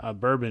had a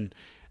bourbon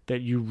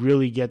that you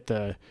really get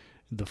the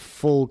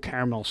full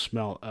caramel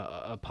smell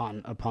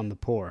upon the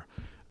pour.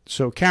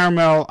 So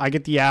caramel, I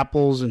get the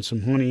apples and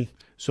some honey.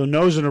 So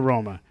nose and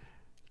aroma,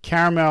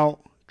 caramel,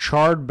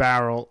 charred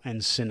barrel,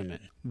 and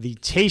cinnamon. The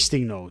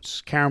tasting notes,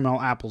 caramel,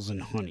 apples,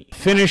 and honey.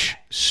 Finish,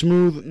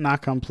 smooth,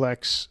 not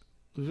complex.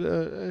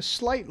 A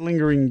slight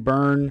lingering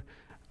burn.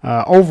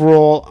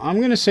 Overall, I'm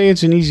going to say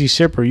it's an easy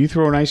sipper. You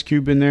throw an ice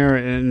cube in there,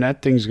 and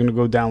that thing's going to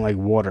go down like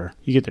water.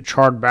 You get the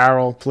charred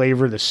barrel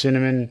flavor, the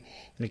cinnamon,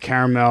 the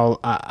caramel.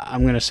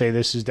 I'm going to say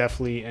this is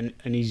definitely an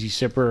easy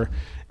sipper.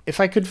 If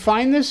I could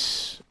find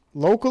this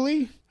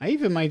locally, I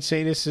even might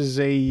say this is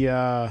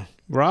a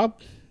Rob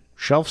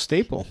shelf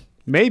staple.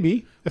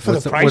 Maybe for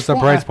What's the the, price. what's the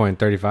point, price point?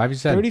 35, you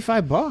said?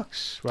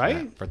 $35, right?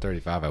 Yeah, for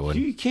 35, I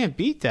wouldn't. You can't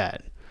beat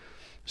that.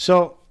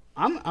 So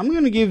I'm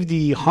going to give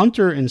the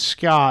Hunter and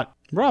Scott.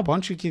 Rob, why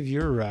don't you give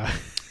your?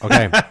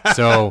 Okay,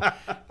 so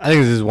I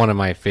think this is one of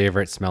my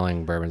favorite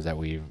smelling bourbons that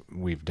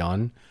we've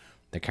done.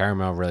 The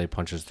caramel really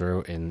punches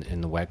through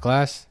in the wet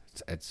glass.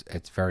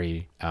 It's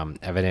very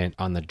evident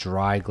on the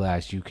dry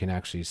glass. You can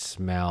actually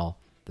smell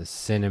the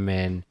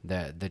cinnamon,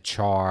 the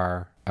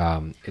char.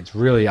 It's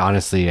really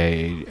honestly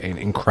an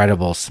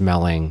incredible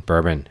smelling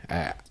bourbon.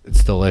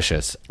 It's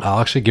delicious. I'll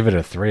actually give it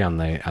a 3 on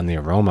the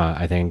aroma.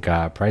 I think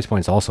price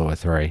point's also a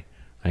 3.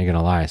 I ain't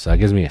gonna lie. So that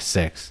gives me a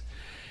 6.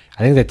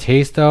 I think the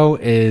taste though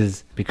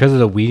is because of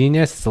the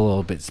weediness, it's a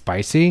little bit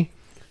spicy.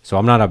 So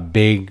I'm not a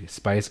big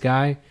spice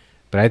guy,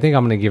 but I think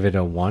I'm gonna give it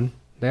a 1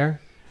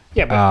 there.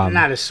 Yeah, but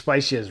not as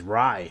spicy as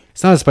rye.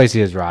 It's not as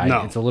spicy as rye.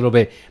 No. It's a little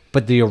bit,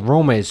 but the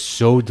aroma is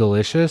so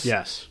delicious.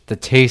 Yes, The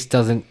taste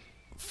doesn't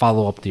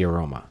follow up the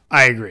aroma.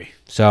 I agree.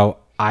 So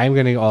I'm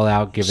going to all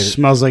out give it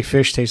Smells like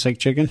fish, tastes like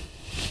chicken.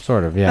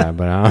 sort of, yeah,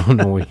 but I don't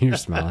know what you're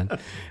smelling.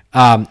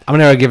 I'm going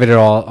to give it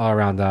all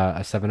around a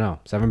 7.0,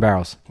 7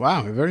 barrels.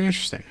 Wow, very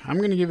interesting. I'm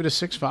going to give it a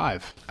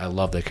 6.5. I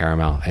love the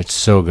caramel. It's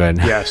so good.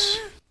 Yes,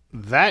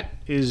 that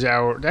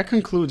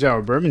concludes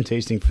our bourbon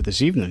tasting for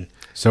this evening.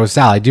 So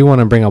Sal, I do want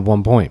to bring up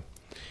one point.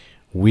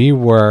 We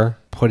were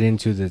put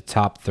into the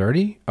top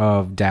 30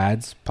 of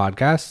Dad's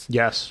podcasts.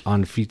 Yes.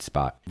 On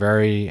FeedSpot.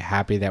 Very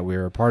happy that we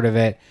were a part of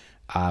it.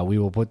 We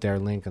will put their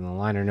link in the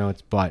liner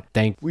notes, but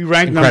we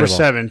ranked number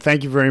 7.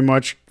 Thank you very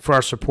much for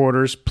our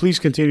supporters. Please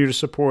continue to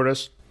support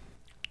us.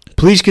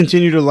 Please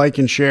continue to like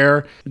and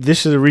share.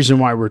 This is the reason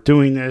why we're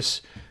doing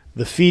this.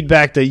 The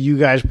feedback that you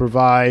guys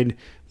provide,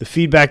 the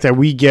feedback that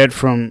we get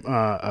from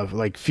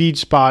like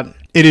FeedSpot,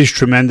 it is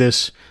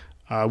tremendous.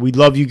 We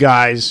love you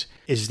guys.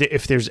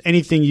 If there's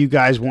anything you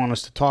guys want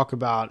us to talk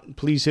about,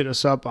 please hit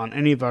us up on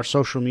any of our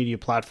social media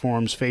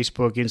platforms,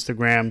 Facebook,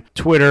 Instagram,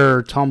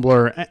 Twitter,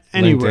 Tumblr,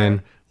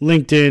 anywhere.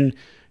 LinkedIn.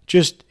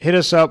 Just hit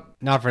us up.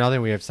 Not for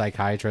nothing, we have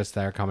psychiatrists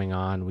that are coming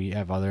on. We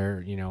have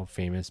other,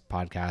 famous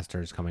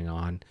podcasters coming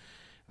on.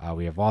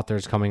 We have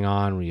authors coming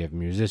on. We have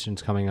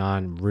musicians coming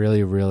on.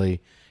 Really,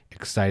 really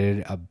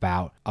excited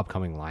about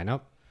upcoming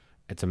lineup.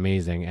 It's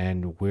amazing.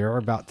 And we're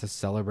about to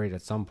celebrate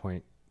at some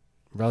point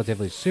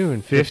relatively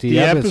soon 50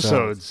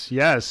 episodes.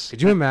 Yes.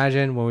 Could you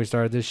imagine when we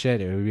started this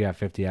shit, it would be at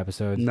 50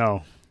 episodes?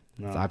 No.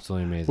 It's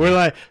absolutely amazing. We're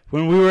like,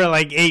 when we were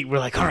like 8, we're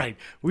like, all right,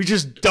 we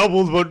just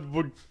doubled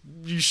what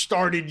you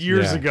started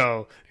years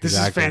ago. This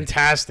is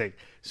fantastic.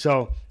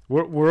 So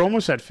we're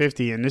almost at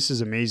 50, and this is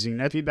amazing.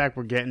 That feedback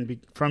we're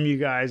getting from you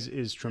guys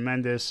is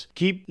tremendous.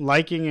 Keep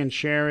liking and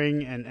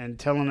sharing and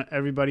telling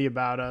everybody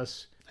about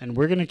us, and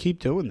we're going to keep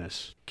doing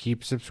this.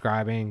 Keep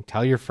subscribing.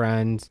 Tell your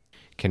friends.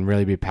 Can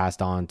really be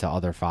passed on to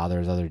other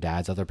fathers, other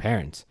dads, other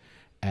parents.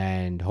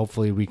 And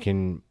hopefully we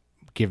can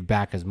give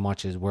back as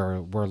much as we're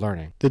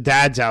learning. The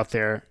dads out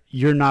there,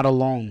 you're not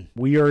alone.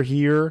 We are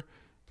here.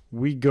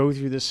 We go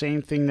through the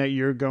same thing that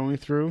you're going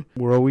through.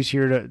 We're always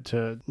here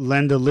to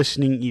lend a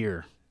listening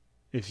ear.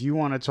 If you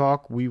want to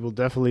talk, we will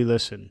definitely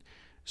listen.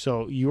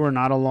 So you are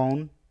not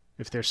alone.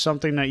 If there's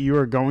something that you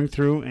are going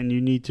through and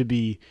you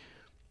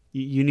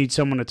need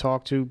someone to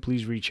talk to,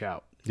 please reach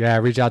out. Yeah,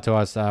 reach out to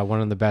us. One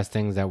of the best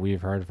things that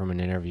we've heard from an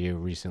interview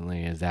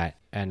recently is that,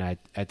 and I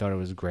thought it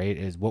was great,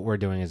 is what we're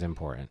doing is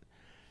important.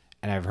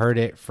 And I've heard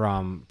it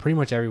from pretty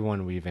much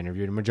everyone we've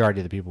interviewed, a majority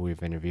of the people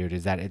we've interviewed,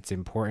 is that it's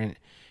important.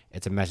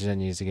 It's a message that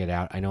needs to get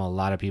out. I know a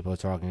lot of people are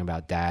talking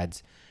about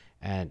dads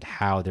and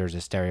how there's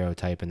a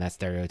stereotype, and that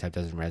stereotype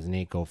doesn't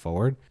resonate, go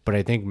forward. But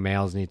I think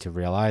males need to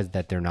realize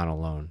that they're not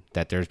alone,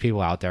 that there's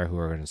people out there who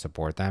are going to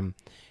support them.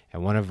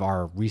 And one of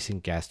our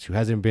recent guests, who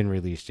hasn't been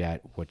released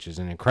yet, which is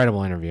an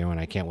incredible interview, and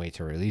I can't wait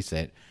to release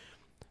it.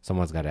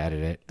 Someone's got to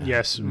edit it.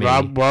 Yes,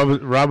 Rob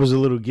was a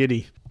little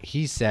giddy.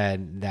 He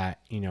said that,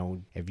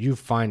 if you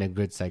find a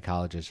good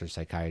psychologist or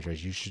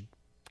psychiatrist, you should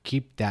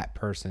keep that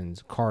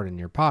person's card in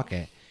your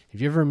pocket.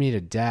 If you ever meet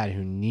a dad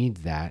who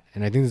needs that,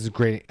 and I think this is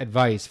great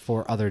advice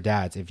for other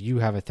dads, if you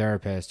have a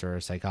therapist or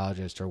a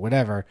psychologist or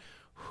whatever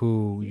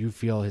who you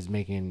feel is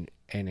making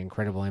an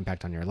incredible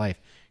impact on your life,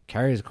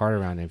 carry his card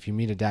around. And if you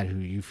meet a dad who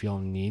you feel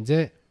needs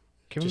it,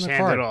 give him the card. Just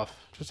hand it off.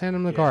 Just hand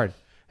him the card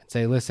and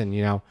say, listen,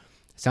 it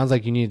sounds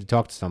like you need to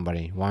talk to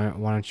somebody. Why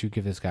don't you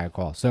give this guy a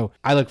call? So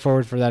I look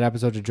forward for that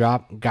episode to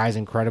drop. Guy's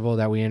incredible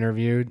that we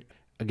interviewed.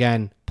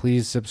 Again,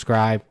 please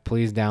subscribe,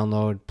 please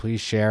download,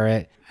 please share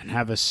it. And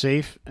have a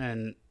safe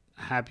and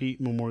happy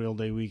Memorial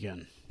Day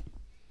weekend.